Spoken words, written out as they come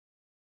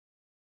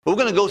We're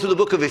going to go through the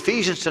book of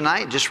Ephesians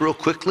tonight, just real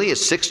quickly.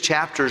 It's 6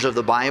 chapters of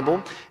the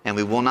Bible, and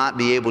we will not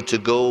be able to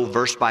go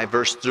verse by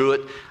verse through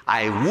it.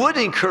 I would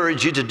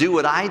encourage you to do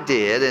what I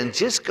did and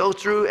just go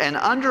through and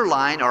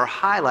underline or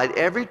highlight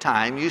every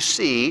time you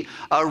see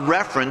a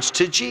reference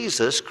to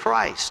Jesus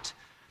Christ.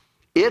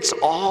 It's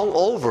all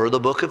over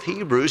the book of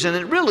Hebrews, and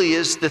it really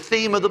is the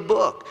theme of the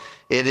book.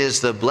 It is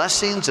the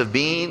blessings of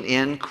being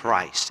in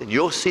Christ. And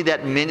you'll see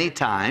that many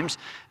times.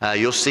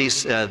 You'll see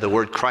the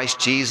word Christ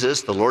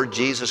Jesus, the Lord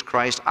Jesus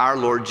Christ, our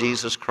Lord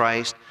Jesus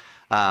Christ.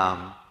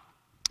 And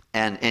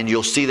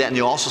you'll see that, and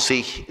you'll also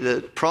see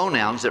the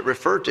pronouns that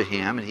refer to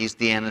him, and he's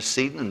the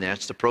antecedent, and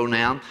that's the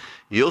pronoun.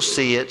 You'll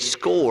see it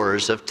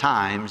scores of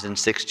times in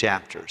 6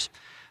 chapters.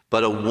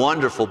 But a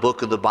wonderful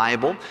book of the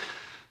Bible.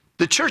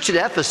 The church at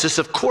Ephesus,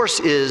 of course,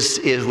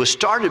 was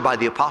started by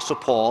the Apostle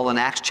Paul in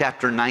Acts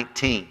chapter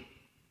 19.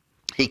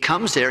 He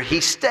comes there. He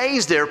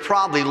stays there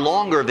probably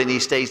longer than he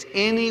stays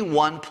any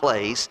one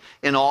place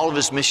in all of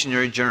his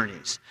missionary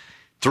journeys.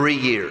 3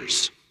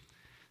 years.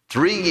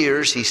 3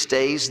 years he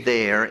stays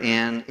there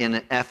in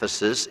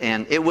Ephesus,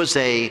 and it was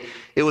a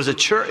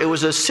church. It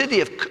was a city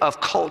of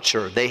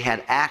culture. They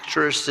had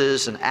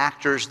actresses and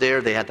actors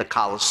there. They had the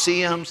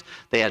Colosseums.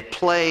 They had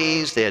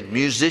plays. They had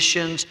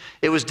musicians.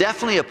 It was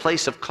definitely a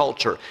place of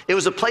culture. It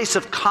was a place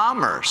of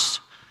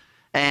commerce.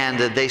 And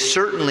they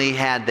certainly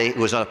had, it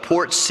was a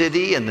port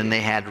city, and then they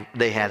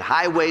had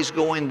highways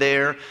going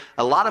there,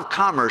 a lot of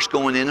commerce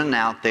going in and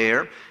out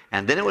there.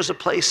 And then it was a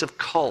place of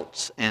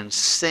cults and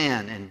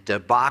sin and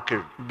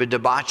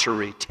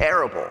debauchery,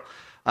 terrible,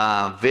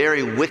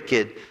 very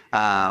wicked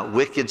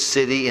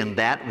city in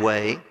that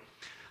way.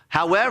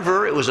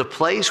 However, it was a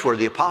place where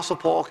the Apostle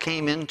Paul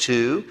came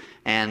into,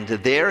 and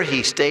there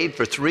he stayed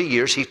for 3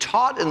 years. He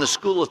taught in the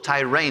school of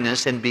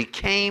Tyrannus and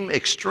became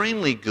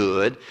extremely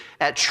good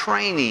at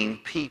training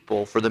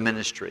people for the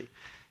ministry.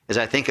 As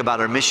I think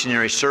about our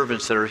missionary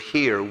servants that are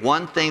here,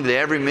 one thing that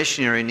every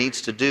missionary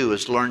needs to do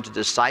is learn to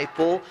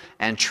disciple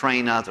and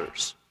train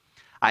others.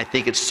 I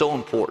think it's so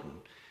important.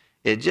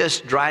 It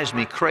just drives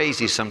me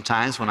crazy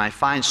sometimes when I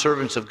find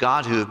servants of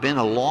God who have been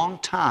a long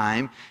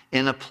time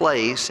in a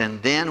place,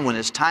 and then when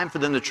it's time for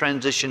them to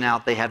transition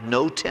out, they have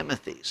no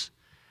Timothys.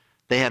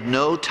 They have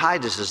no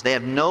Tituses. They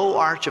have no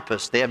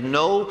Archippus. They have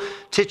no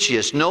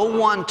Tychicus. No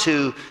one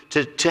to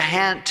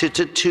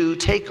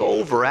take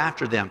over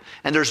after them.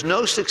 And there's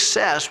no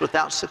success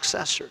without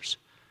successors.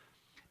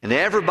 And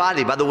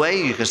everybody, by the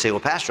way, you can say, well,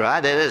 Pastor,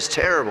 that is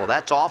terrible.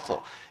 That's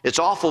awful. It's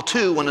awful,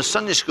 too, when a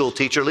Sunday school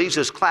teacher leaves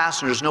his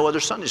class and there's no other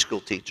Sunday school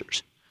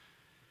teachers.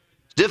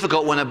 It's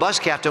difficult when a bus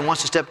captain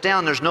wants to step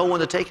down, there's no one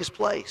to take his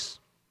place.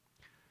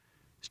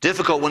 It's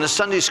difficult when a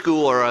Sunday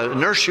school or a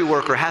nursery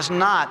worker has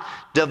not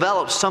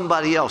developed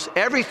somebody else.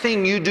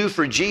 Everything you do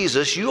for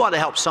Jesus, you ought to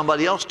help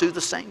somebody else do the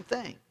same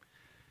thing.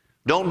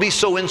 Don't be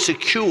so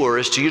insecure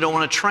as to you don't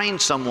want to train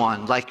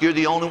someone like you're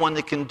the only one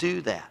that can do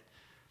that.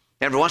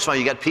 Every once in a while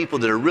you got people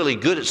that are really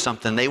good at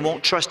something. They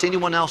won't trust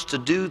anyone else to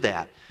do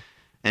that.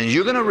 And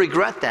you're going to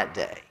regret that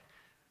day.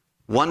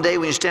 One day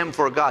when you stand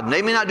before God, and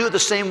they may not do it the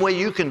same way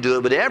you can do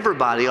it, but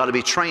everybody ought to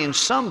be training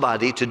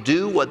somebody to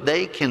do what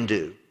they can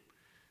do.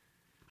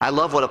 I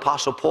love what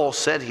Apostle Paul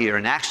said here.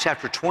 In Acts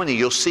chapter 20,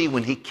 you'll see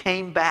when he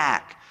came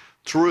back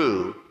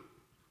through,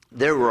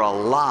 there were a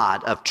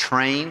lot of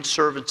trained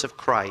servants of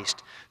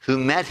Christ who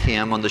met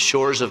him on the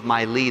shores of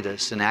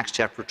Miletus in Acts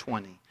chapter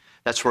 20.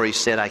 That's where he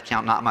said, I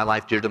count not my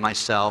life dear to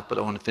myself, but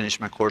I want to finish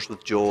my course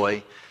with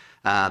joy.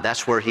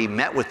 That's where he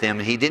met with them.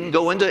 And he didn't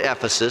go into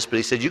Ephesus, but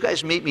he said, you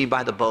guys meet me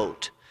by the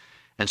boat.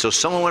 And so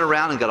someone went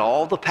around and got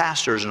all the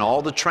pastors and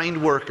all the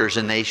trained workers,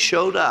 and they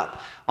showed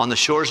up on the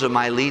shores of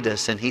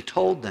Miletus, and he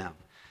told them,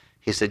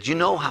 he said, you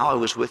know how I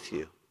was with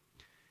you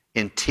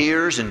in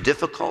tears and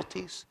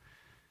difficulties?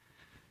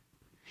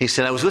 He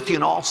said, I was with you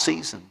in all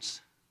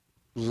seasons,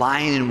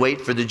 lying in wait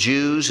for the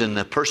Jews and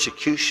the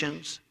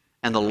persecutions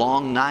and the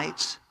long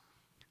nights.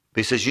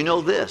 But he says, you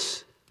know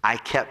this, I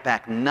kept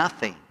back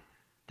nothing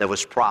that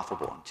was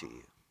profitable unto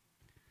you.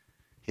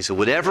 He said,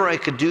 whatever I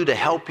could do to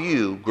help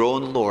you grow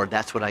in the Lord,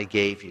 that's what I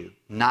gave you.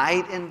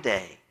 Night and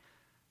day,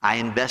 I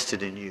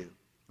invested in you.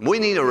 We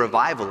need a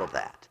revival of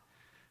that.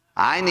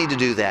 I need to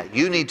do that.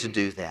 You need to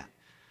do that.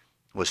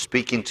 I was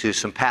speaking to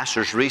some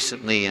pastors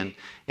recently and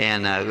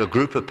a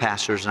group of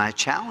pastors, and I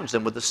challenged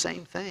them with the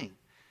same thing.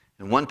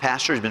 And one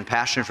pastor who's been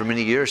pastoring for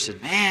many years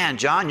said, man,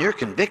 John, you're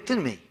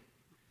convicting me.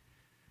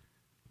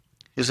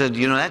 He said,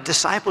 you know, that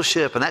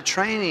discipleship and that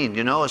training,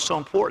 you know, is so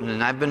important.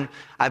 And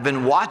I've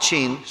been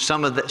watching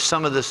some of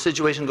the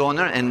situation going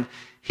there, and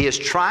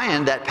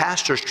that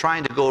pastor's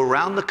trying to go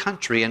around the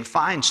country and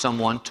find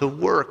someone to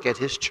work at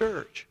his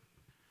church.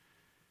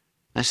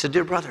 I said,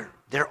 dear brother,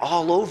 they're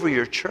all over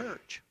your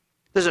church.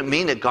 Doesn't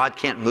mean that God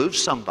can't move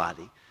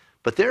somebody,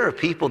 but there are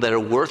people that are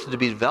worth to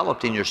be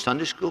developed in your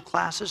Sunday school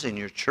classes, in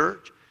your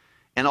church.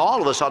 And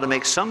all of us ought to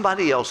make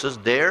somebody else's,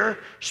 their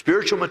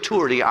spiritual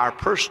maturity, our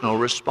personal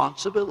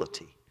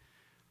responsibility.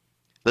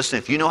 Listen,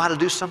 if you know how to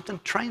do something,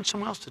 train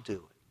someone else to do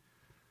it.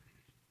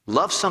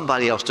 Love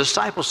somebody else.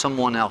 Disciple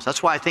someone else.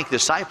 That's why I think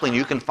discipling,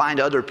 you can find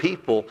other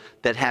people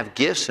that have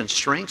gifts and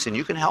strengths, and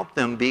you can help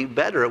them be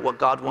better at what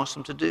God wants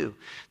them to do.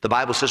 The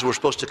Bible says we're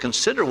supposed to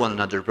consider one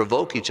another,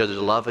 provoke each other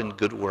to love and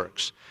good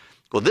works.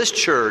 Well, this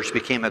church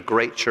became a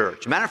great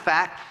church. Matter of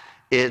fact,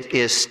 it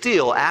is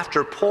still,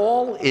 after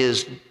Paul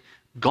is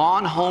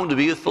gone home to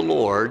be with the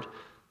Lord,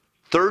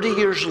 30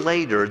 years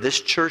later,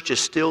 this church is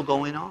still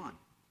going on.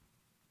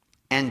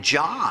 And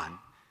John,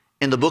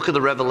 in the book of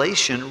the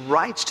Revelation,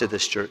 writes to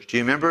this church. Do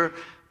you remember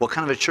what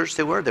kind of a church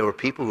they were? They were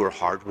people who were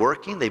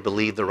hardworking. They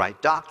believed the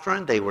right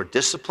doctrine. They were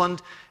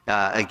disciplined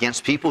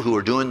against people who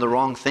were doing the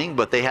wrong thing.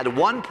 But they had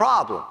one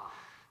problem.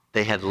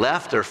 They had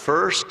left their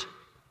first.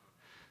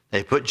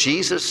 They put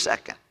Jesus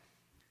second.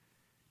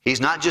 He's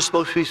not just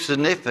supposed to be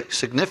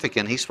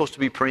significant. He's supposed to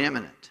be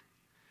preeminent.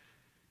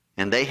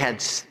 And they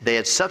had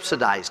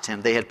subsidized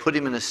him. They had put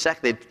him in a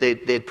second. They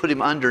had put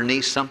him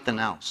underneath something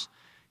else.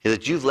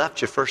 That you've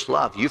left your first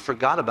love. You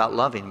forgot about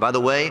loving. By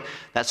the way,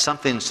 that's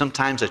something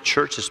sometimes a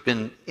church has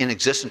been in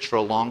existence for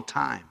a long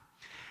time.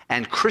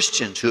 And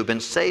Christians who have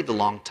been saved a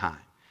long time,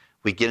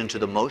 we get into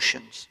the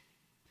motions.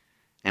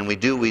 And we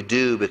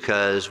do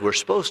because we're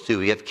supposed to.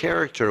 We have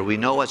character. We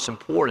know what's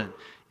important.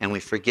 And we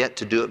forget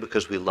to do it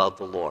because we love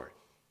the Lord.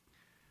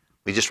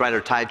 We just write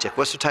our tithe check.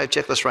 What's the tithe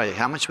check? Let's write it.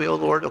 How much we owe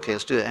the Lord? Okay,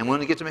 let's do that. And when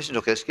we get to missions,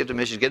 okay, let's give to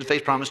missions. Get the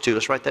faith promise too.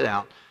 Let's write that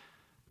out.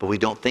 But we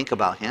don't think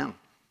about Him.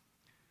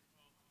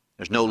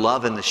 There's no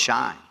love in the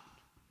shine.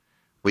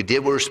 We did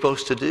what we were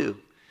supposed to do.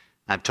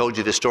 I've told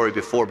you this story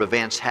before, but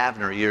Vance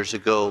Havner, years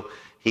ago,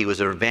 he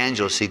was an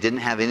evangelist. He didn't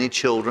have any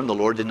children. The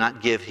Lord did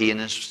not give he and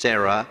his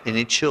Sarah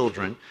any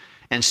children.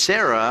 And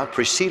Sarah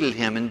preceded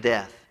him in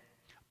death.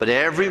 But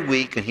every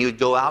week, and he would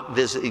go out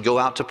visit, he'd go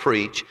out to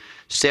preach,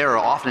 Sarah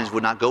often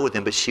would not go with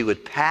him, but she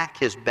would pack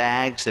his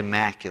bags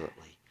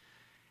immaculately.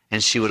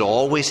 And she would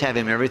always have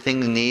him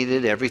everything he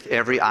needed,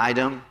 every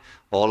item,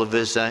 all of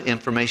his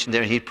information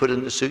there. He'd put it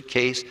in the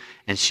suitcase,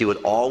 and she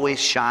would always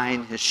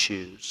shine his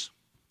shoes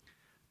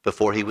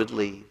before he would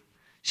leave.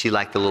 She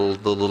liked the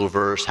little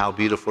verse, how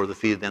beautiful are the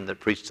feet of them that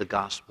preach the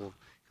gospel,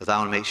 because I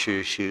want to make sure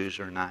your shoes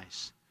are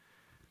nice.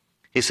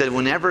 He said,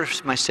 whenever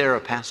my Sarah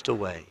passed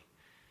away,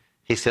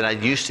 he said, I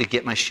used to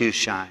get my shoes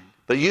shined.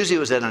 But usually it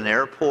was at an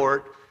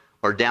airport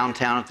or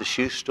downtown at the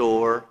shoe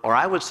store, or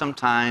I would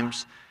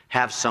sometimes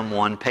have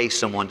someone, pay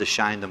someone to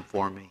shine them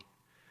for me.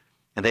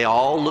 And they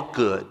all look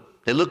good.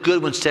 They looked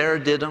good when Sarah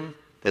did them.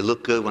 They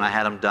looked good when I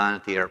had them done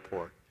at the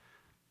airport.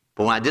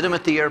 But when I did them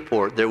at the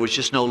airport, there was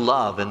just no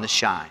love in the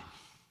shine.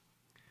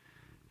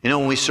 You know,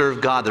 when we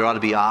serve God, there ought to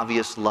be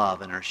obvious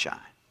love in our shine.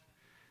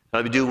 There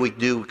ought to do what we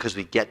do because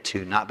we get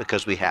to, not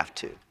because we have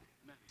to.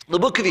 The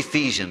book of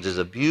Ephesians is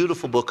a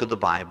beautiful book of the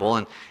Bible,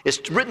 and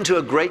it's written to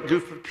a great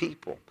group of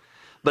people.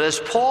 But as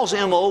Paul's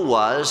M.O.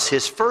 was,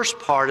 his first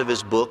part of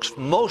his books,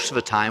 most of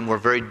the time, were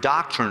very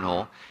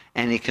doctrinal,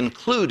 and he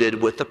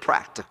concluded with the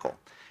practical.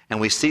 And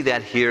we see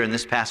that here in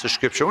this passage of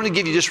Scripture. I want to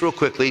give you just real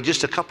quickly,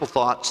 just a couple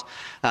thoughts.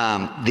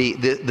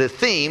 The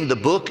theme, the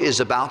book is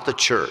about the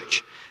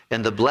church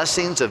and the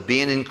blessings of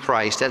being in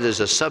Christ. That is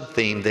a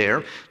sub-theme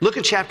there. Look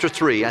at chapter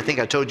 3. I think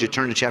I told you to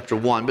turn to chapter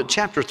 1, but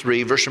chapter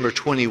 3, verse number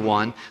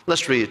 21.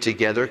 Let's read it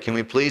together. Can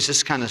we please?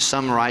 This kind of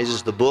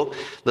summarizes the book.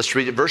 Let's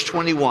read it. Verse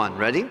 21.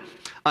 Ready?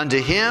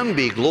 Unto him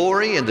be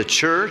glory in the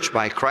church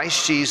by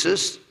Christ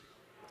Jesus.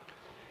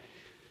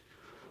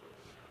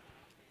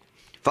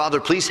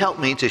 Father, please help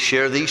me to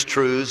share these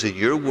truths of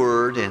your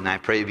word, and I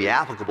pray to be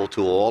applicable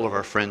to all of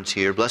our friends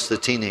here. Bless the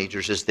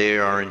teenagers as they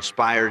are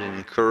inspired and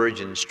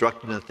encouraged and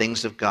instructed in the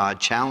things of God.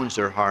 Challenge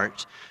their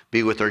hearts.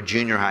 Be with our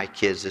junior high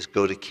kids that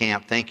go to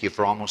camp. Thank you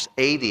for almost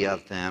 80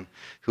 of them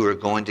who are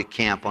going to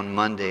camp on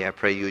Monday. I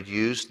pray you would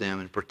use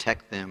them and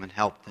protect them and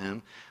help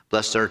them.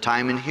 Bless their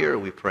time in here,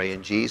 we pray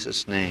in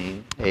Jesus'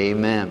 name.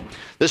 Amen.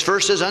 This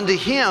verse says, unto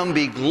him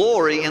be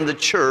glory in the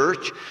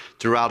church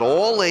throughout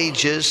all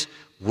ages,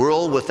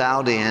 world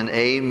without end.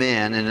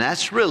 Amen. And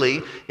that's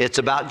really, it's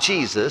about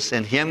Jesus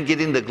and him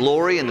getting the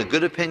glory and the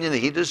good opinion that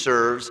he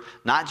deserves,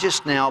 not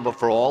just now, but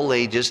for all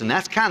ages. And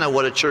that's kind of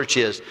what a church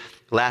is.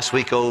 Last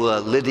week,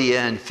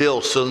 Lydia and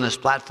Phil stood on this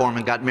platform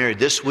and got married.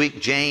 This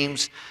week,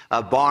 James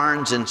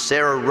Barnes and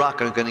Sarah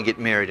Ruck are going to get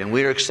married. And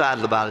we're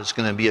excited about it. It's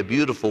going to be a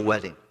beautiful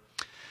wedding.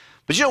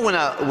 But you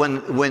know,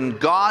 when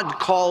God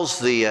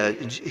calls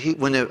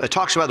when it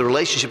talks about the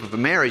relationship of a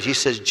marriage, he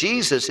says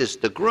Jesus is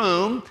the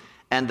groom,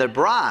 and the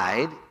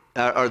bride,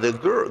 or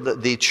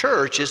the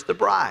church is the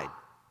bride.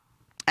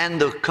 And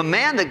the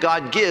command that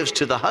God gives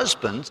to the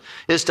husbands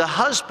is to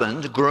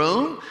husband,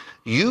 groom,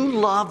 you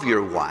love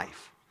your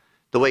wife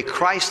the way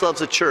Christ loves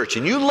the church.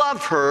 And you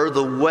love her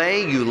the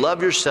way you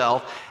love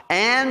yourself,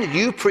 and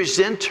you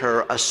present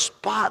her a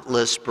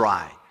spotless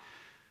bride.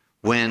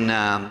 When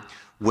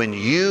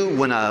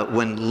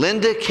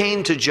Linda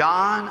came to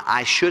John,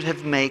 I should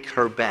have made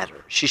her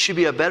better. She should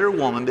be a better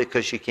woman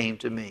because she came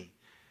to me.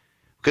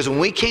 Because when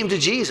we came to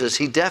Jesus,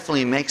 he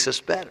definitely makes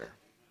us better.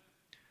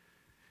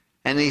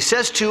 And he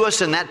says to us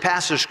in that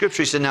passage of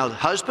Scripture, he said, now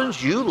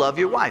husbands, you love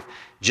your wife,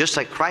 just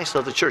like Christ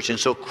loved the church. And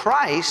so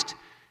Christ,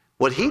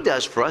 What he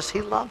does for us, he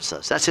loves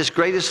us. That's his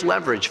greatest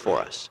leverage for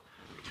us.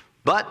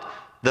 But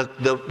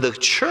the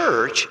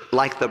church,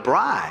 like the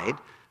bride,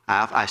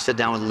 I sat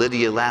down with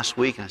Lydia last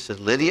week and I said,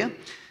 Lydia,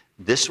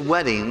 this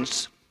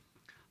wedding's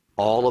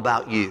all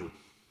about you.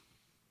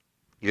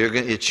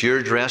 It's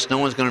your dress. No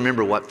one's going to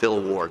remember what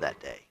Phil wore that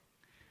day.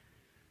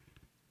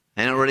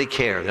 They don't really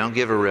care. They don't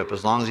give a rip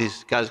as long as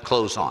he's got his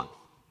clothes on.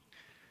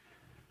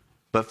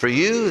 But for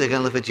you, they're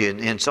going to look at you,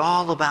 and it's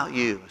all about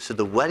you. So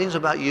the wedding's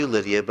about you,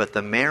 Lydia, but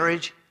the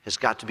marriage has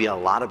got to be a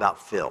lot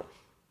about Phil.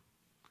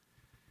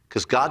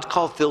 Because God's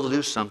called Phil to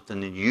do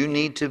something, and you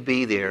need to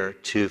be there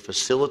to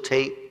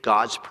facilitate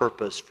God's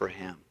purpose for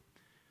him,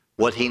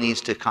 what he needs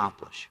to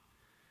accomplish.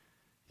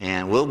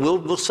 And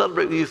we'll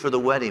celebrate with you for the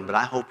wedding, but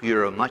I hope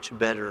you're a much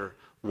better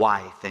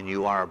wife than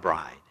you are a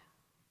bride.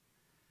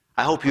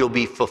 I hope you'll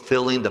be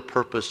fulfilling the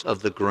purpose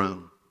of the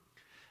groom.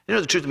 You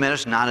know, the truth of the matter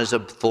is not as a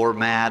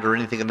format or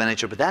anything of that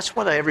nature, but that's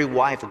what every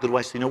wife, a good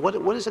wife, says, you know, what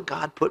does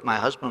God put my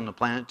husband on the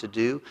planet to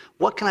do?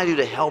 What can I do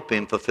to help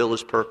him fulfill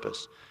his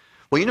purpose?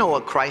 Well, you know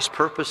what Christ's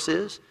purpose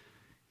is?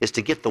 Is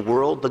to get the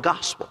world the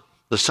gospel.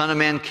 The Son of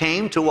Man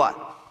came to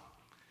what?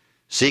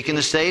 Seeking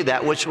to save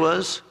that which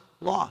was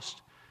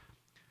lost.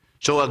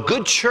 So a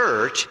good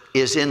church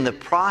is in the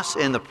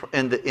process, in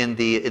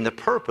the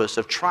purpose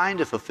of trying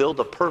to fulfill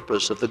the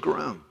purpose of the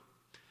groom.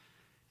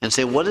 And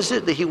say, what is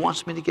it that he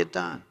wants me to get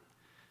done?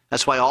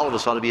 That's why all of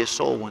us ought to be a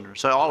soul winner.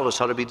 So all of us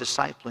ought to be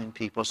discipling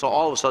people. So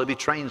all of us ought to be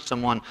training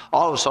someone.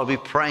 All of us ought to be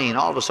praying.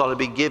 All of us ought to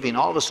be giving.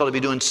 All of us ought to be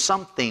doing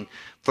something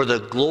for the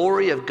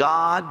glory of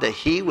God, that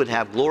he would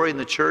have glory in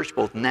the church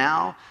both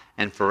now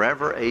and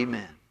forever.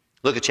 Amen.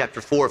 Look at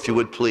chapter 4, if you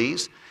would,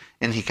 please.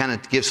 And he kind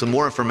of gives some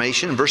more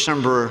information. Verse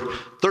number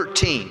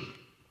 13.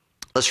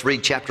 Let's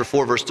read chapter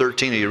 4, verse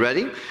 13. Are you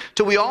ready?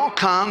 Till we all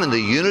come in the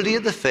unity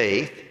of the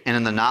faith and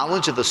in the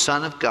knowledge of the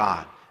Son of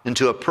God,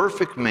 into a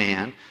perfect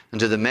man,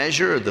 into the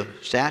measure of the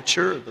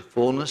stature of the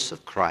fullness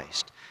of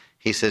Christ.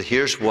 He said,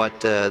 here's what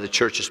the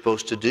church is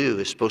supposed to do.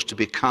 It's supposed to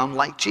become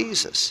like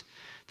Jesus.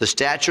 The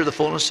stature of the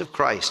fullness of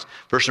Christ.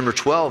 Verse number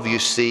 12, you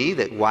see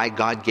that why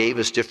God gave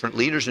us different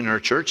leaders in our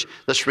church.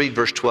 Let's read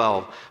verse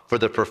 12. For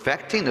the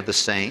perfecting of the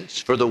saints,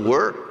 for the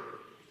work.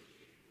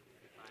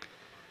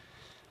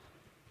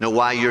 Know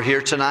why you're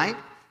here tonight?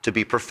 To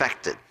be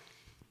perfected.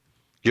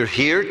 You're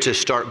here to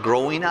start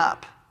growing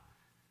up.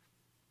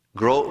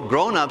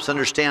 Grown-ups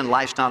understand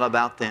life's not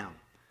about them.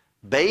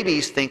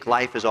 Babies think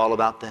life is all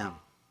about them.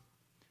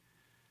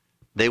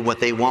 They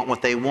want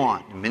what they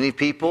want. And many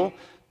people,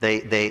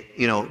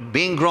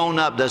 being grown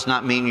up does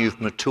not mean you've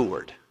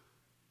matured.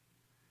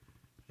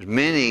 There's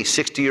many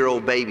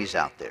 60-year-old babies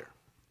out there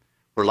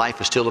where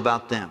life is still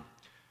about them.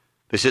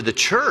 They said the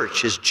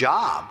church's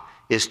job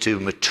is to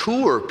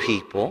mature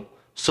people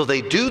so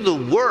they do the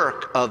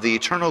work of the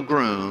eternal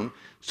groom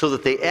so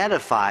that they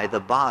edify the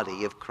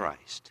body of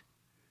Christ.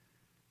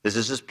 This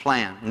is his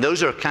plan. And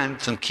those are kind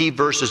of some key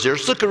verses there.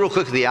 Let's look real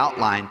quick at the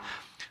outline.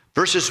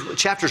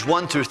 Chapters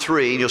 1 through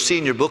 3, you'll see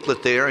in your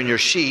booklet there, in your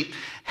sheet,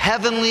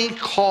 heavenly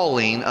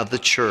calling of the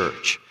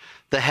church.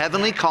 The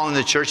heavenly calling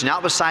of the church. And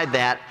out beside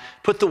that,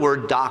 put the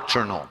word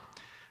doctrinal.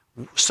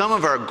 Some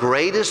of our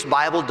greatest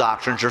Bible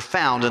doctrines are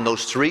found in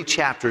those 3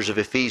 chapters of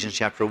Ephesians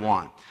chapter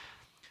 1.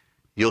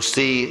 You'll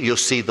see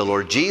the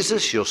Lord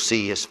Jesus, you'll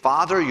see his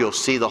Father, you'll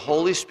see the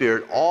Holy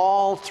Spirit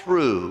all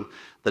through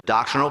the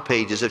doctrinal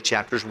pages of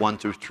chapters 1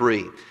 through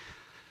 3.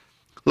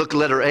 Look at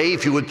letter A,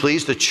 if you would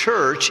please. The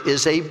church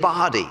is a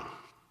body.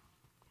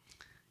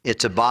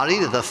 It's a body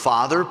that the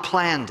Father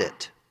planned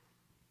it.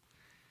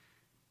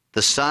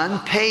 The Son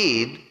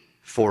paid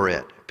for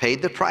it,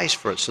 paid the price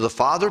for it. So the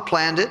Father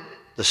planned it,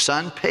 the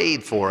Son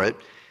paid for it,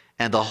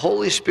 and the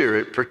Holy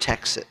Spirit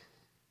protects it.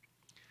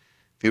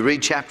 If you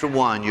read chapter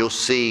 1, you'll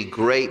see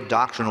great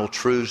doctrinal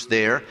truths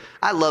there.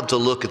 I love to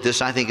look at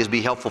this. I think it'd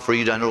be helpful for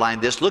you to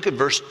underline this. Look at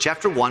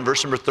chapter 1,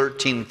 verse number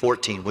 13 and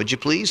 14, would you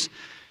please?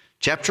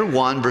 Chapter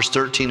 1, verse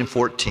 13 and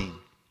 14.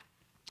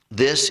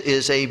 This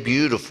is a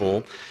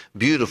beautiful,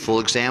 beautiful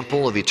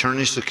example of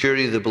eternal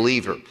security of the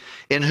believer,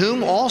 in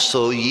whom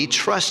also ye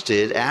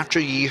trusted after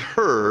ye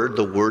heard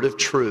the word of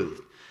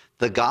truth,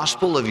 the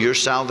gospel of your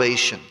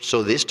salvation.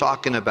 So this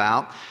talking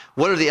about,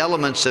 what are the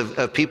elements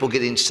of people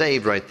getting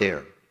saved right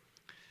there?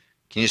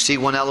 Can you see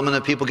one element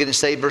of people getting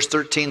saved? Verse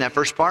 13, that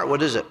first part,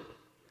 what is it?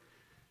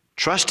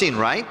 Trusting,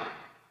 right?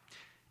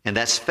 And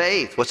that's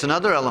faith. What's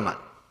another element?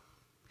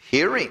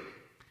 Hearing.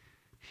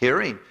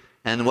 Hearing.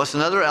 And what's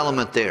another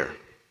element there?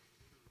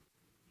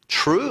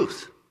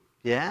 Truth.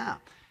 Yeah.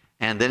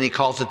 And then he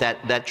calls it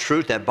that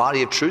truth, that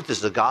body of truth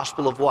is the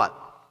gospel of what?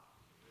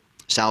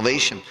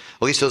 Salvation.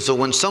 Okay, so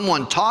when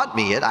someone taught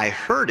me it, I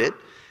heard it,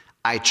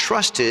 I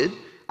trusted,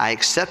 I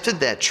accepted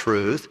that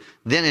truth,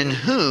 then in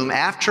whom,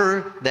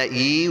 after that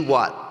ye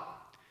what?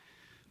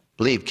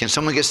 Believe. Can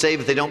someone get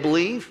saved if they don't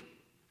believe?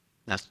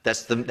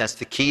 That's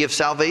the key of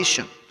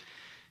salvation.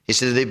 He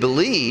said, they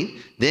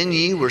believe, then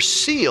ye were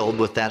sealed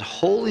with that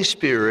Holy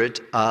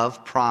Spirit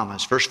of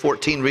promise. Verse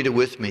 14, read it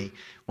with me.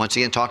 Once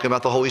again, talking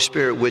about the Holy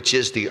Spirit, which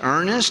is the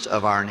earnest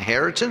of our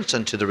inheritance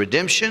unto the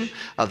redemption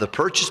of the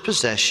purchased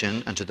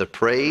possession, unto the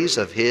praise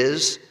of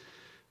his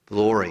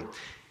glory. You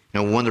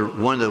know, one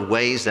of the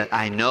ways that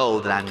I know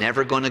that I'm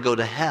never going to go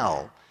to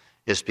hell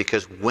is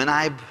because when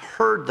I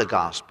heard the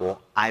gospel,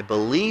 I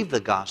believed the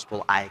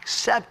gospel, I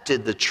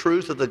accepted the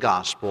truth of the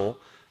gospel,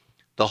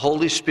 the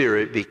Holy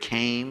Spirit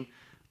became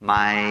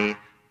my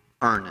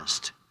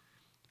earnest.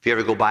 If you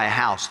ever go buy a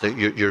house,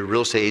 your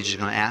real estate agent is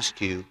going to ask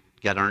you, you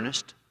got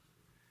earnest?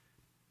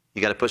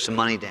 You got to put some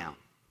money down.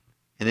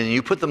 And then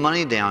you put the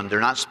money down,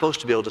 they're not supposed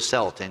to be able to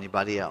sell it to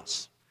anybody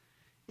else.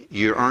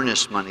 Your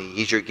earnest money,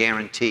 he's your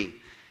guarantee.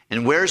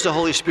 And where's the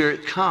Holy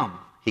Spirit come?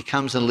 He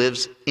comes and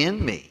lives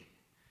in me.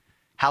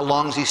 How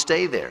long does he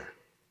stay there?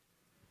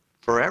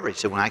 Forever. He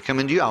said, when I come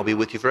into you, I'll be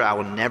with you forever. I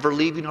will never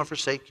leave you nor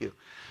forsake you.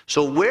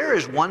 So where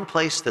is one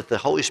place that the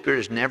Holy Spirit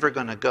is never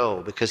going to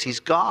go? Because he's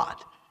God.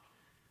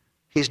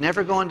 He's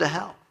never going to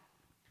hell.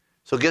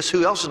 So guess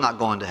who else is not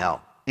going to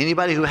hell?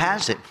 Anybody who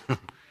has it.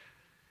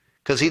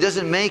 Because he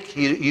doesn't make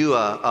you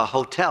a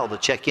hotel to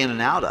check in and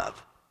out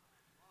of.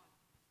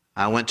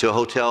 I went to a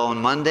hotel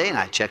on Monday and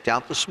I checked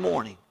out this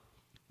morning.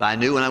 But I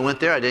knew when I went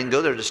there, I didn't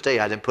go there to stay.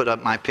 I didn't put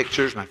up my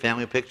pictures, my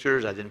family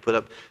pictures. I didn't put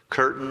up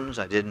curtains.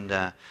 I didn't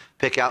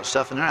pick out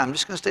stuff in there. I'm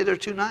just going to stay there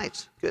 2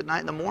 nights. Good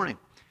night in the morning.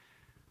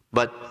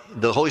 But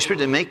the Holy Spirit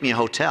didn't make me a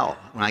hotel.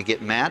 When I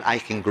get mad, I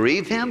can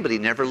grieve him, but he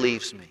never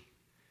leaves me.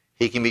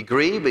 He can be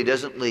grieved, but he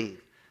doesn't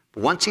leave.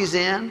 But once he's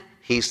in,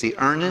 he's the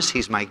earnest.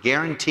 He's my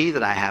guarantee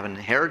that I have an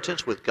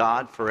inheritance with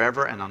God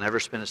forever, and I'll never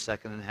spend a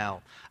second in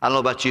hell. I don't know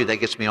about you. That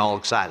gets me all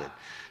excited.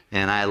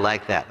 And I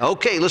like that.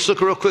 Okay, let's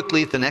look real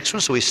quickly at the next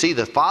one. So we see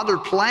the Father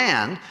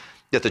planned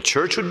that the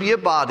church would be a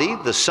body.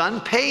 The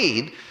Son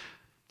paid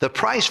the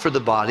price for the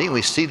body. And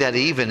we see that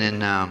even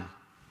in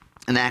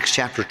Acts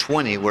chapter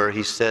 20, where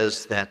he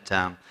says that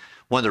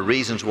one of the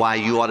reasons why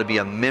you ought to be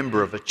a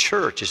member of a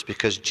church is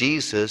because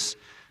Jesus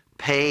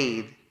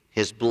paid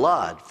his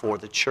blood for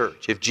the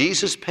church. If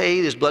Jesus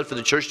paid his blood for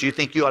the church, do you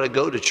think you ought to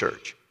go to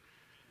church?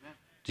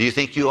 Do you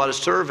think you ought to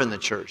serve in the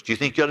church? Do you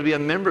think you ought to be a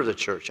member of the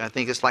church? I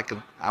think it's like,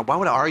 why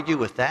would I argue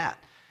with that?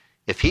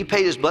 If he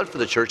paid his blood for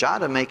the church, I ought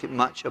to make it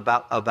much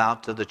about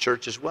the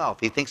church as well. If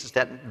he thinks it's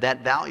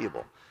that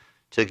valuable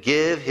to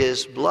give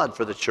his blood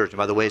for the church. And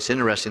by the way, it's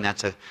interesting,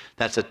 that's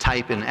a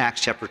type in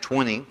Acts chapter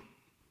 20,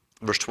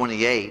 verse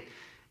 28.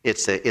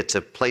 It's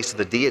a place of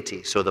the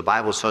deity. So the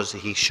Bible says that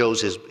he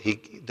shows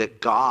that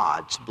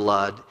God's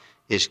blood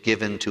is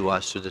given to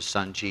us through the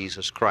Son,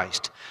 Jesus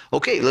Christ.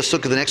 Okay, let's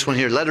look at the next one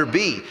here. Letter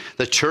B.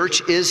 The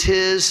church is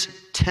his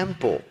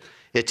temple.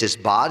 It's his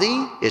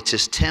body, it's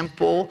his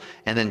temple,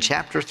 and then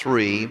chapter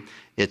 3,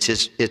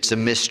 it's a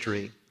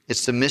mystery.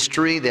 It's the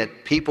mystery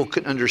that people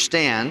couldn't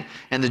understand,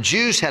 and the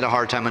Jews had a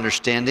hard time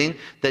understanding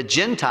that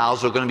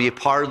Gentiles were going to be a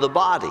part of the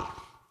body.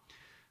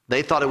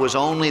 They thought it was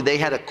only, they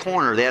had a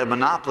corner, they had a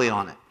monopoly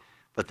on it,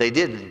 but they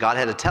didn't. God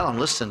had to tell them,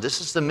 listen,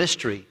 this is the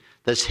mystery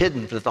that's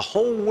hidden, that the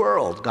whole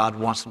world, God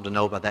wants them to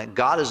know about that.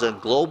 God is a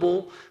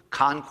global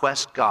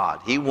conquest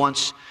God. He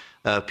wants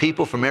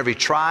people from every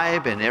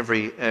tribe and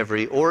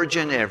every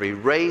origin, every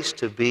race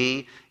to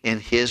be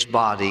in his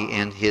body,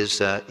 in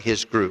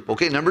his group.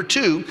 Okay, number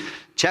 2,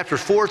 chapter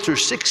 4 through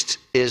 6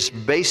 is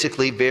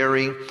basically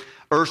very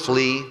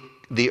earthly,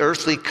 the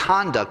earthly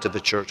conduct of the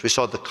church. We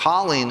saw the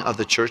calling of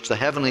the church, the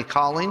heavenly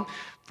calling,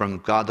 from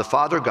God the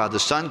Father, God the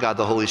Son, God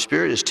the Holy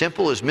Spirit, his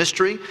temple, his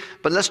mystery.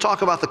 But let's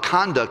talk about the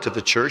conduct of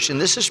the church, and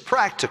this is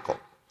practical.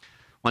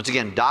 Once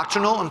again,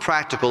 doctrinal and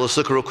practical. Let's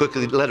look real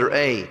quickly at letter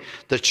A.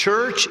 The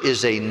church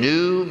is a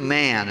new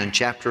man in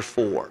chapter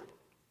 4.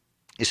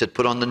 He said,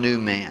 put on the new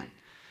man.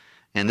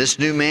 And this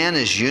new man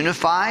is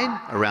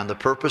unified around the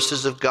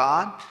purposes of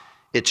God.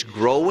 It's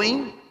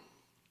growing.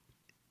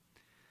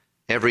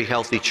 Every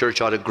healthy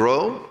church ought to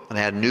grow and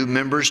add new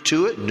members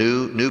to it,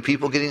 new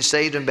people getting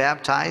saved and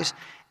baptized.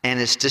 And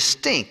it's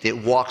distinct. It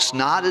walks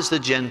not as the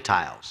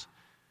Gentiles.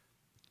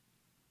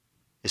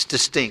 It's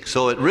distinct.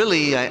 So it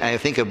really, I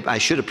think I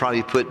should have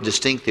probably put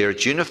distinct there.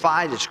 It's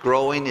unified, it's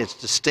growing, it's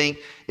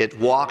distinct. It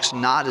walks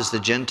not as the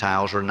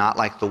Gentiles or not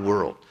like the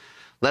world.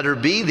 Letter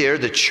B there,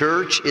 the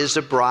church is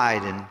a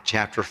bride in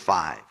chapter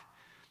 5.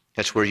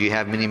 That's where you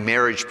have many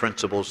marriage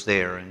principles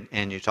there.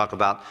 And you talk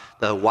about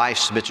the wife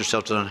submits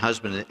herself to her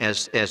husband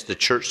as the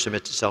church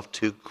submits itself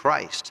to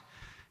Christ.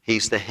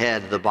 He's the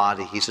head of the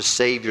body. He's the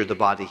savior of the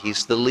body.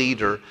 He's the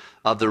leader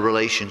of the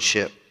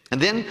relationship.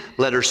 And then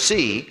letter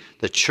C,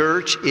 the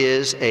church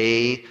is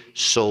a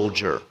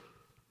soldier.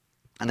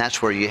 And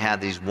that's where you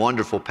have these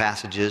wonderful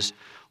passages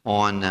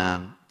on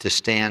to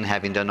stand,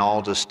 having done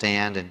all to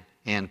stand,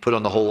 and put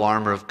on the whole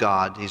armor of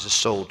God. He's a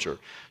soldier.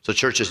 So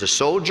church is a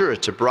soldier,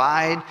 it's a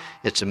bride,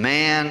 it's a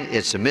man,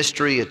 it's a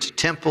mystery, it's a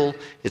temple,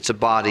 it's a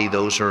body.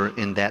 Those are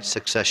in that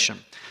succession.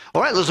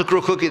 All right, let's look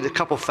real quickly at a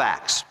couple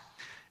facts.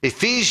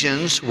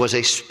 Ephesians was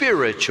a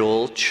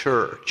spiritual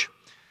church.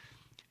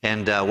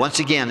 And once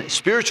again,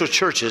 spiritual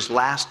churches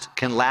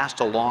can last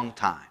a long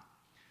time.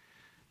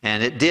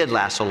 And it did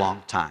last a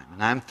long time,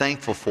 and I'm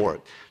thankful for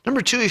it.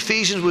 Number 2,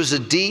 Ephesians was a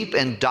deep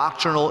and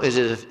doctrinal,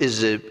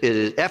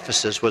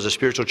 Ephesus was a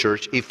spiritual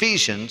church.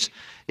 Ephesians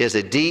is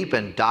a deep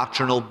and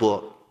doctrinal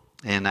book.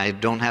 And I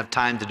don't have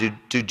time to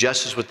do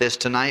justice with this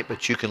tonight,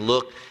 but you can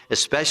look,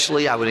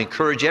 especially I would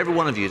encourage every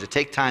one of you to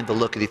take time to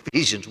look at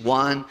Ephesians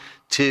 1,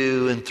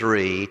 2, and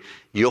 3.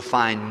 You'll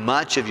find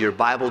much of your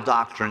Bible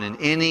doctrine in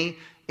any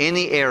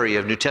area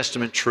of New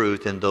Testament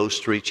truth in those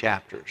 3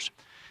 chapters.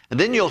 And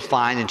then you'll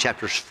find in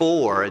chapters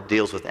 4, it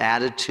deals with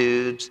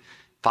attitudes,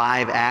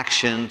 5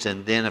 actions,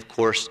 and then, of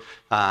course,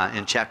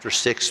 in chapter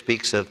 6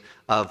 speaks of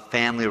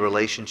family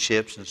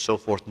relationships and so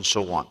forth and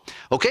so on.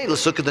 Okay,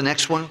 let's look at the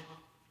next one.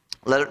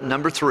 Letter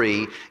number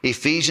 3,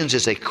 Ephesians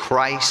is a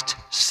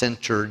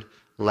Christ-centered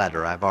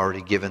letter. I've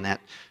already given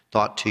that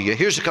thought to you.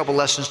 Here's a couple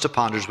lessons to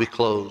ponder as we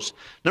close.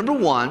 Number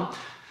 1,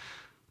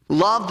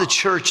 love the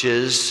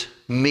church's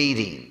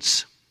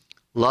meetings.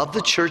 Love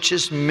the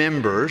church's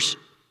members.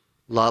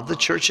 Love the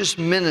church's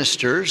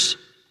ministers,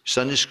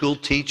 Sunday school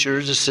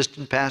teachers,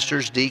 assistant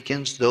pastors,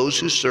 deacons, those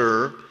who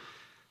serve.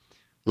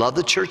 Love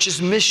the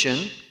church's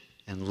mission,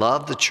 and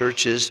love the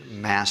church's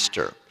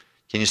master.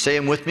 Can you say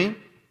them with me?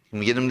 Can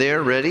we get them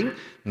there? Ready?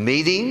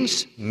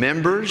 Meetings,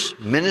 members,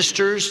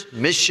 ministers,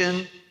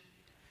 mission.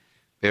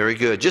 Very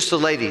good. Just the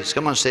ladies.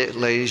 Come on, say it,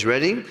 ladies.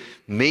 Ready?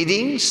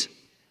 Meetings.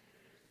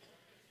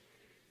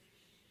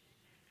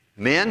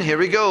 Men, here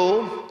we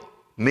go.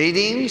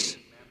 Meetings.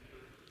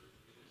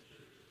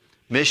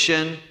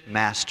 Mission,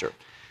 master.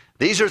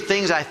 These are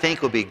things I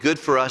think will be good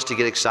for us to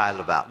get excited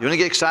about. You want to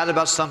get excited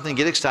about something?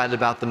 Get excited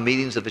about the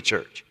meetings of the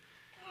church.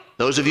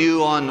 Those of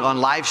you on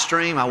live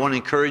stream, I want to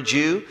encourage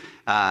you.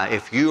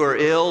 If you are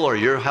ill or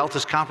your health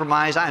is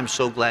compromised, I am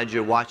so glad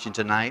you're watching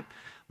tonight.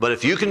 But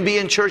if you can be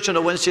in church on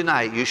a Wednesday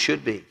night, you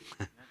should be.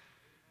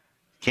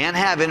 Can't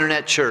have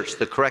internet church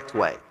the correct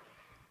way.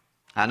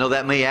 I know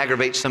that may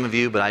aggravate some of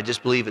you, but I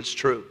just believe it's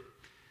true.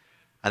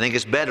 I think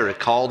it's better a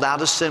called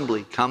out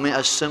assembly,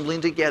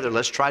 assembling together.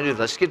 Let's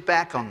get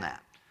back on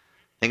that.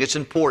 I think it's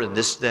important.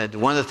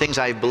 One of the things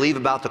I believe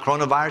about the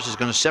coronavirus is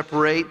going to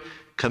separate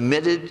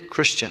committed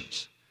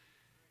Christians.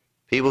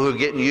 People who are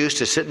getting used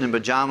to sitting in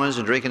pajamas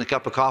and drinking a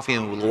cup of coffee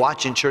and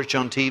watching church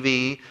on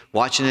TV,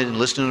 watching it and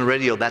listening to the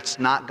radio. That's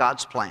not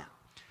God's plan.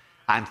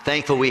 I'm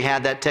thankful we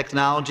have that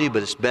technology,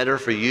 but it's better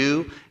for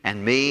you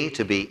and me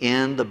to be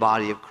in the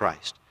body of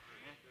Christ.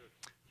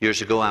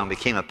 Years ago, when I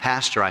became a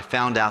pastor, I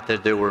found out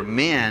that there were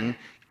men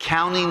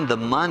counting the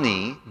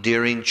money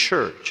during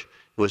church.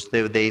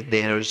 There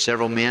were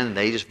several men, and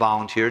they just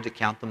volunteered to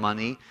count the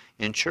money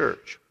in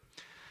church.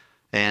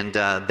 And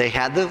they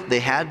had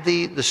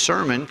the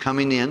sermon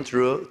coming in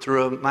through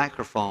a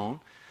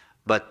microphone,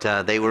 but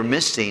they were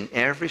missing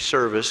every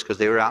service because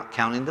they were out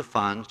counting the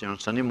funds,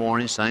 Sunday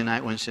morning, Sunday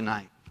night, Wednesday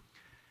night.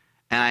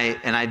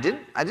 And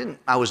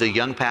I was a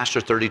young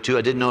pastor, 32.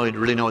 I didn't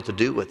really know what to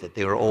do with it.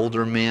 They were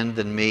older men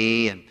than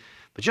me,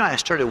 but I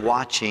started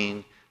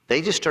watching.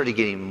 They just started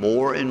getting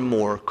more and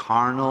more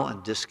carnal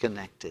and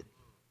disconnected.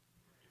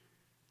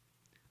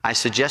 I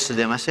suggested to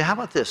them, I said, how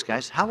about this,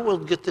 guys? How about we'll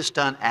get this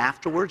done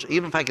afterwards?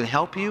 Even if I can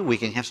help you, we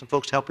can have some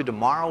folks help you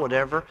tomorrow,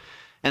 whatever.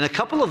 And a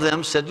couple of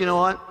them said, you know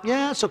what?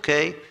 Yeah, it's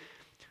okay.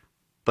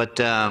 But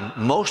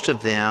most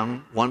of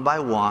them, one by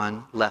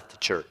one, left the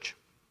church.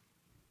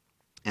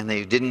 And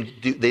they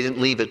didn't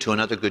leave it to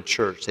another good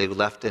church. They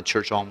left the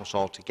church almost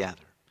altogether.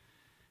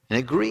 And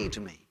it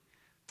grieved me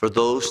for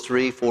those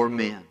 3, 4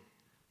 men.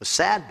 I was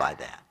sad by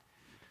that.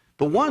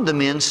 But one of the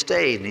men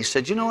stayed, and he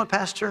said, you know what,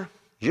 Pastor?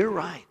 You're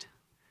right.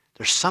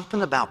 There's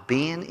something about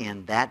being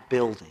in that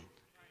building,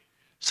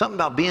 something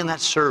about being in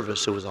that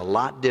service that was a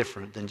lot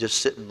different than just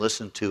sit and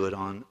listen to it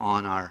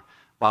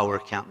while we're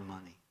counting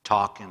money,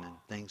 talking and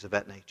things of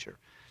that nature.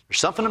 There's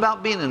something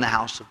about being in the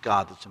house of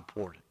God that's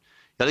important.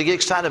 You got to get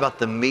excited about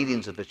the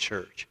meetings of the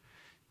church.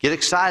 Get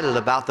excited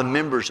about the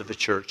members of the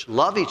church.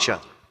 Love each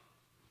other.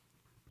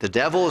 The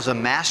devil is a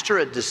master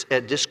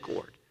at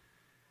discord.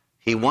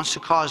 He wants to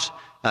cause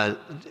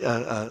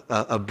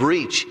a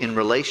breach in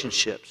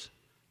relationships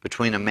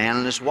between a man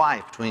and his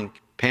wife, between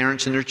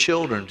parents and their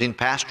children, between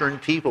pastor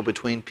and people,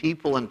 between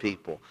people and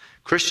people,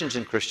 Christians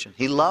and Christians.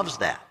 He loves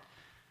that.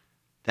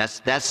 That's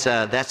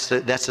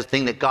the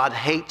thing that God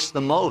hates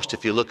the most.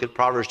 If you look at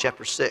Proverbs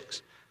chapter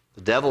 6,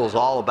 the devil is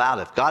all about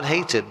it. If God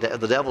hates it,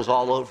 the devil's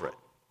all over it.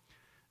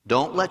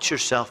 Don't let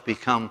yourself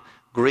become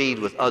greed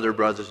with other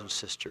brothers and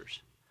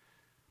sisters.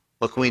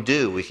 What can we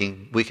do? We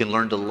can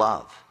learn to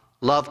love.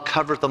 Love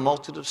covereth a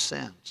multitude of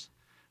sins.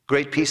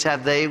 Great peace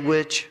have they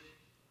which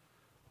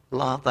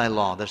love thy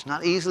law. That's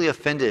not easily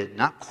offended,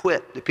 not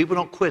quit. The people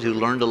don't quit who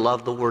learn to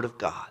love the Word of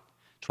God.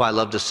 That's why I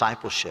love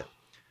discipleship.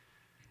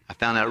 I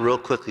found out real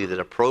quickly that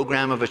a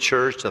program of a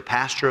church, the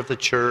pastor of the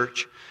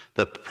church,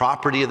 the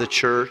property of the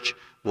church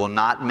will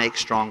not make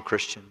strong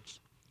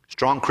Christians.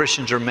 Strong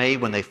Christians are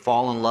made when they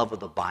fall in love with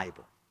the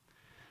Bible.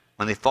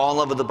 When they fall in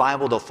love with the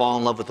Bible, they'll fall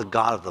in love with the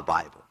God of the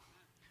Bible.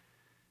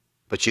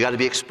 But you got to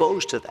be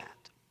exposed to that.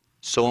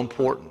 So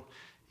important.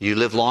 You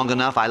live long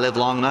enough, I live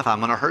long enough, I'm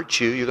going to hurt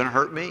you, you're going to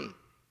hurt me.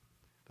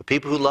 But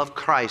people who love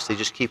Christ, they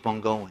just keep on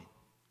going.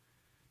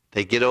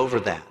 They get over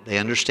that. They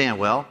understand,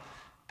 well,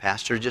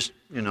 pastor just,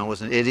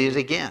 was an idiot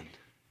again.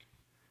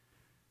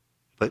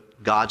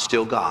 But God's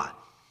still God.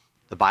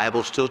 The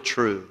Bible's still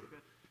true.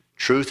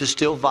 Truth is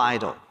still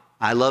vital.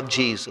 I love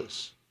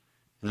Jesus.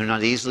 And they're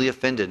not easily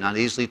offended, not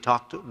easily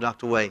talked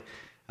away.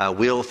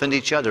 We'll offend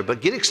each other.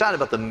 But get excited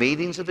about the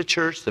meetings of the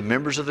church, the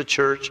members of the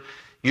church,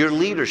 your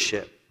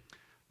leadership.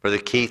 Brother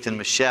Keith and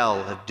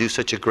Michelle do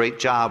such a great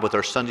job with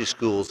our Sunday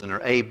schools and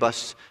our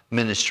A-bus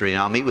ministry.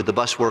 And I'll meet with the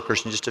bus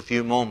workers in just a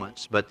few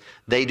moments. But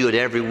they do it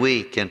every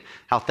week. And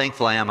how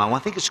thankful I am. I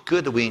think it's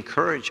good that we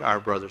encourage our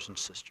brothers and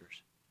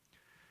sisters.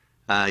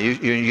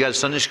 You got a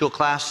Sunday school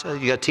class,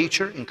 you got a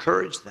teacher,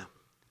 encourage them.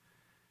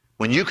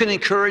 When you can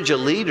encourage a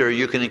leader,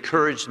 you can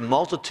encourage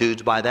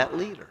multitudes by that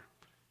leader.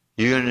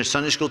 You're a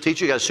Sunday school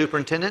teacher, you got a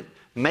superintendent,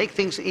 make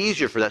things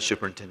easier for that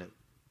superintendent.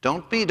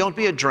 Don't be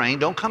a drain,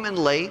 don't come in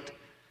late.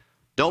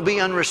 Don't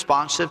be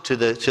unresponsive to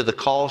the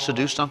calls to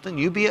do something.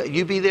 You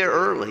be there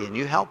early and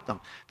you help them.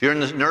 If you're in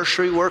the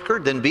nursery worker,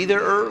 then be there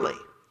early.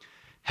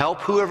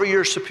 Help whoever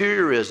your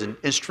superior is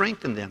and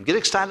strengthen them. Get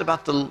excited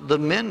about the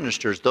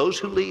ministers, those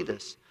who lead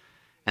us.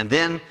 And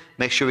then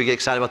make sure we get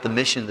excited about the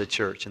mission of the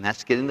church, and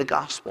that's getting the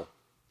gospel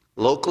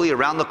locally,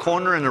 around the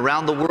corner, and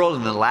around the world.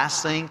 And the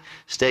last thing,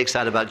 stay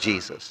excited about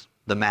Jesus,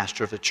 the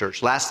master of the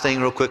church. Last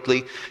thing, real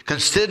quickly,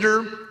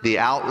 consider the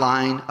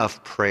outline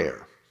of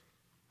prayer.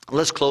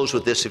 Let's close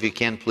with this if you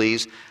can,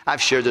 please.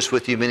 I've shared this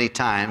with you many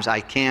times.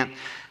 I can't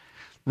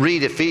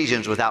read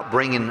Ephesians without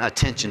bringing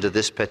attention to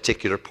this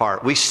particular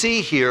part. We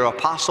see here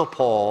Apostle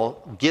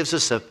Paul gives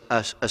us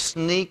a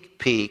sneak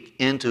peek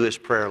into his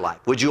prayer life.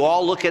 Would you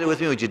all look at it with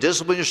me? Would you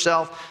discipline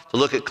yourself to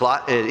look at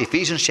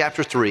Ephesians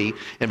chapter 3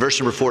 and verse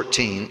number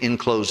 14 in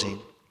closing?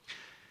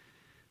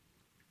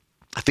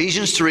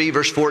 Ephesians 3,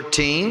 verse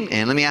 14,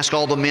 and let me ask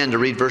all the men to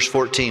read verse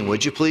 14.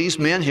 Would you please,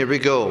 men? Here we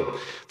go.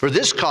 For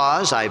this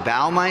cause I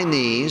bow my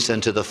knees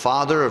unto the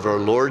Father of our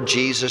Lord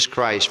Jesus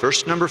Christ.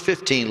 Verse number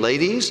 15,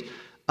 ladies,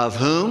 of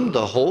whom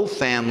the whole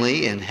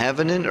family in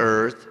heaven and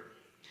earth.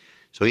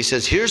 So he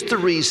says, here's the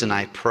reason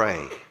I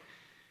pray.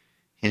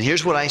 And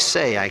here's what I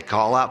say. I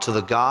call out to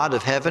the God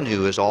of heaven,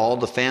 who is all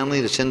the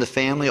family that's in the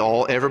family,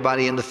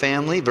 everybody in the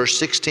family. Verse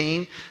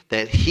 16,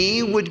 that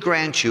he would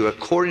grant you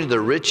according to the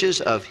riches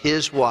of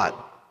his what?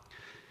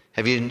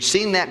 Have you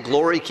seen that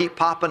glory keep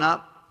popping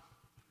up?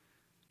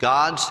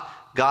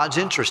 God's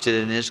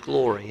interested in his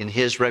glory, in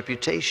his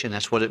reputation.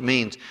 That's what it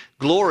means.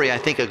 Glory, I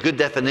think a good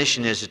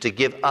definition is to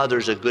give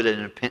others a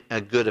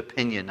good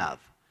opinion of.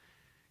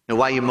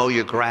 Why you mow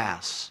your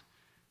grass,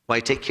 why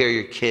you take care of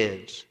your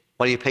kids,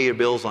 why do you pay your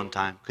bills on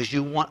time? Because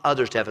you want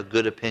others to have a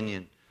good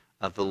opinion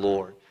of the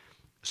Lord.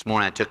 This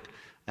morning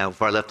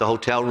before I left the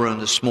hotel room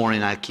this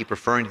morning, I keep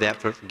referring to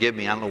that, forgive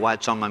me, I don't know why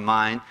it's on my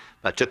mind,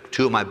 but I took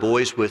 2 of my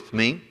boys with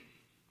me,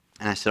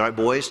 and I said, all right,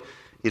 boys,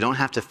 you don't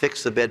have to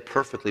fix the bed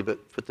perfectly, but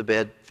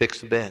fix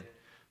the bed.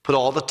 Put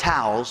all the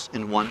towels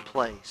in one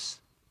place.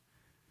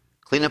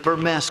 Clean up our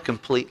mess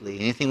completely.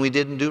 Anything we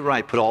didn't do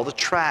right, put all the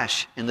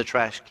trash in the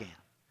trash can.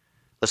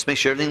 Let's make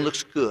sure everything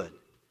looks good,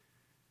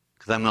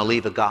 because I'm going to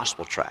leave a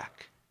gospel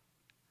track.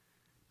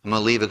 I'm going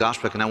to leave a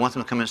gospel track, and I want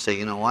them to come in and say,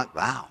 you know what?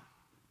 Wow.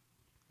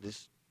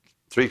 These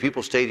 3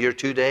 people stayed here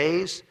 2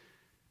 days,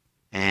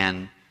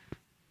 and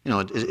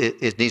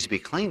it needs to be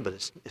clean, but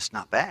it's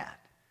not bad.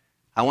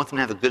 I want them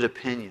to have a good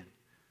opinion.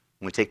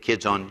 When we take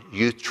kids on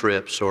youth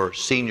trips or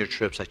senior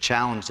trips, I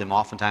challenge them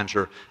oftentimes,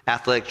 or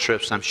athletic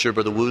trips. I'm sure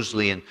Brother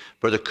Woosley and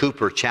Brother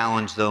Cooper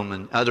challenge them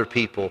and other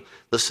people.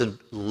 Listen,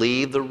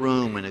 leave the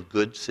room in a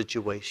good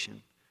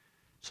situation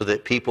so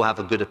that people have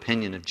a good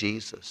opinion of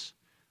Jesus.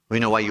 We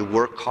know why you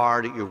work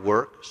hard at your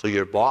work, so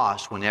your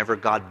boss, whenever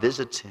God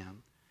visits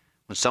him,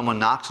 when someone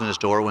knocks on his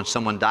door, when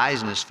someone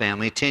dies in his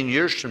family, 10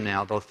 years from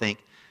now, they'll think,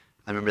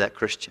 I remember that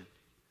Christian.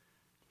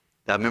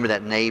 I remember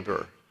that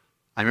neighbor.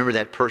 I remember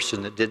that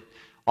person that did.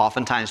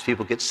 Oftentimes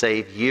people get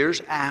saved years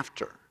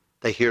after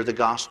they hear the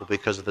gospel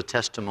because of the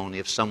testimony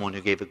of someone who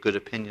gave a good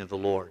opinion of the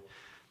Lord.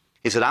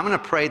 He said, I'm going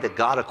to pray that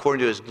God,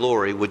 according to his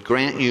glory, would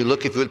grant you,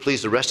 look if you would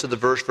please, the rest of the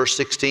verse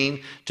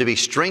 16, to be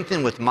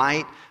strengthened with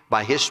might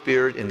by his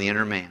Spirit in the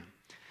inner man.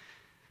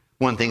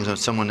 One thing is when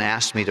someone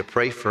asks me to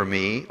pray for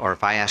me, or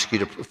if I ask you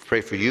to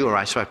pray for you,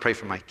 so I pray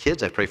for my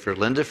kids, I pray for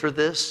Linda for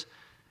this.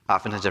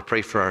 Oftentimes I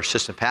pray for our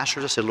assistant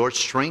pastors. I say, Lord,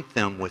 strengthen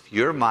them with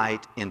your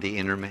might in the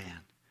inner man.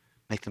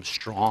 Make them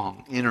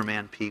strong, inner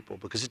man people,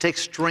 because it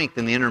takes strength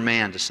in the inner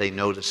man to say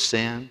no to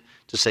sin,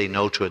 to say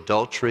no to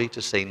adultery,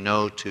 to say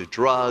no to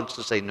drugs,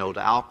 to say no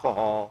to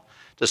alcohol,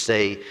 to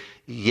say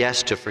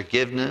yes to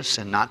forgiveness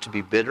and not to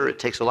be bitter. It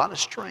takes a lot of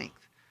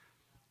strength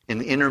in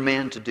the inner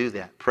man to do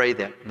that. Pray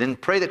that. Then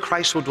pray that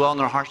Christ will dwell in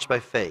their hearts by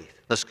faith.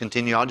 Let's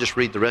continue. I'll just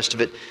read the rest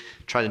of it.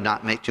 Try to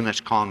not make too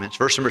much comments.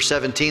 Verse number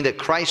 17, that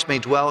Christ may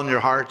dwell in your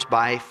hearts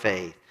by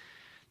faith,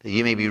 that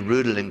you may be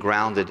rooted and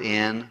grounded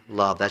in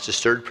love. That's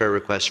his third prayer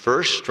request.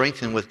 First,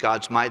 strengthen with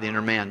God's might the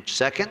inner man.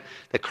 Second,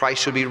 that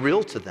Christ should be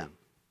real to them.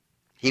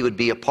 He would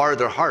be a part of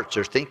their hearts,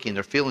 their thinking,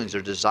 their feelings,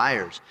 their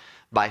desires.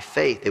 By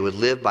faith, they would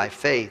live by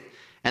faith.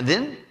 And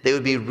then they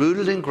would be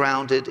rooted and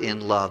grounded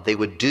in love. They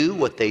would do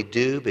what they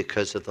do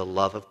because of the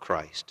love of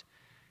Christ.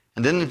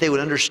 And then they would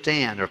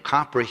understand or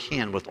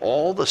comprehend with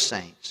all the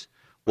saints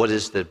what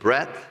is the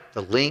breadth,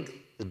 the length,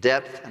 the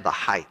depth, and the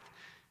height.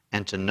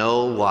 And to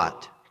know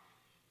what?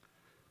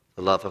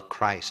 The love of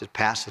Christ. It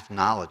passeth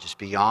knowledge. It's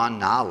beyond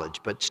knowledge,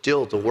 but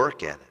still to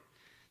work at it.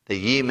 That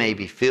ye may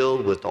be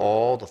filled with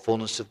all the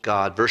fullness of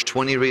God. Verse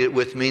 20, read it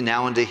with me.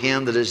 Now unto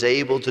him that is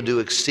able to do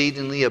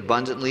exceedingly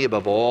abundantly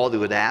above all that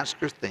would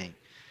ask or think,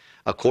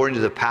 according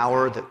to the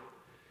power that,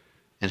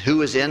 and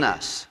who is in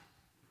us?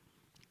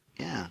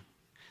 Yeah.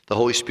 The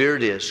Holy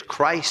Spirit is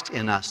Christ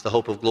in us, the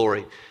hope of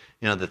glory.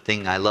 You know, the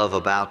thing I love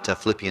about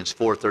Philippians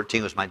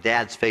 4:13 was my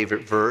dad's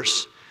favorite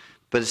verse.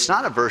 But it's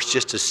not a verse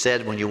just as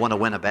said when you want to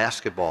win a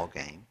basketball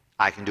game.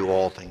 I can do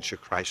all things through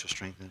Christ who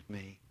strengthens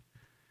me.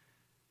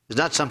 It's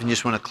not something you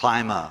just want to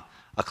climb a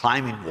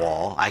climbing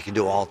wall. I can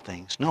do all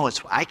things. No,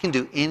 it's I can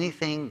do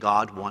anything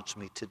God wants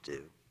me to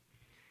do.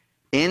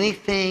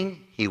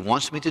 Anything he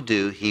wants me to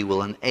do, he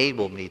will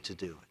enable me to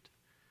do it.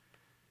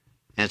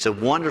 And it's a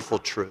wonderful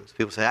truth.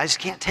 People say, I just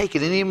can't take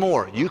it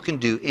anymore. You can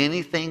do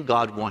anything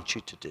God wants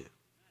you to do.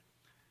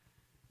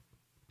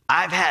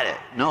 I've had it.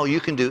 No,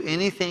 you can do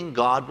anything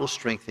God will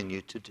strengthen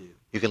you to do.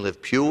 You can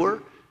live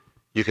pure.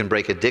 You can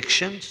break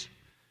addictions.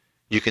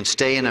 You can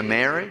stay in a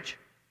marriage.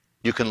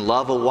 You can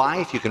love a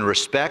wife. You can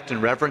respect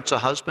and reverence a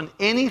husband.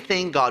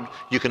 Anything God,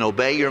 you can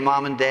obey your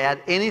mom and dad.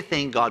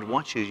 Anything God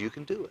wants you, you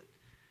can do it.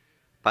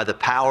 By the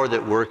power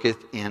that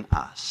worketh in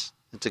us.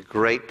 It's a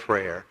great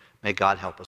prayer. May God help us.